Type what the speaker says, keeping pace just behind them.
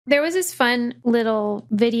There was this fun little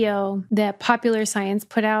video that Popular Science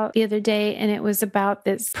put out the other day, and it was about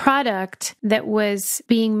this product that was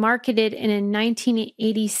being marketed in a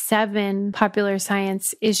 1987 Popular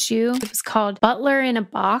Science issue. It was called Butler in a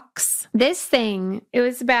Box. This thing, it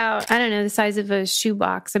was about, I don't know, the size of a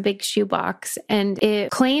shoebox, a big shoebox, and it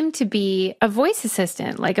claimed to be a voice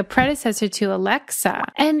assistant, like a predecessor to Alexa.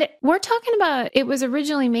 And we're talking about, it was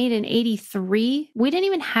originally made in 83. We didn't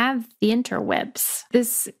even have the interwebs.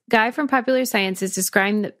 This guy from Popular Science is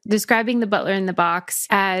describing the Butler in the Box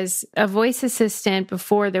as a voice assistant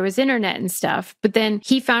before there was internet and stuff. But then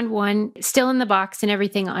he found one still in the box and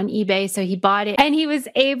everything on eBay. So he bought it and he was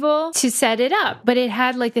able to set it up. But it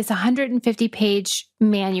had like this 150-page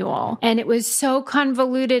manual, and it was so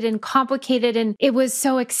convoluted and complicated, and it was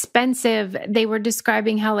so expensive. They were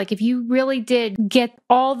describing how, like, if you really did get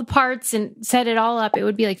all the parts and set it all up, it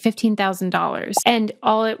would be like $15,000. And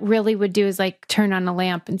all it really would do is like turn on a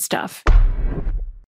lamp and stuff.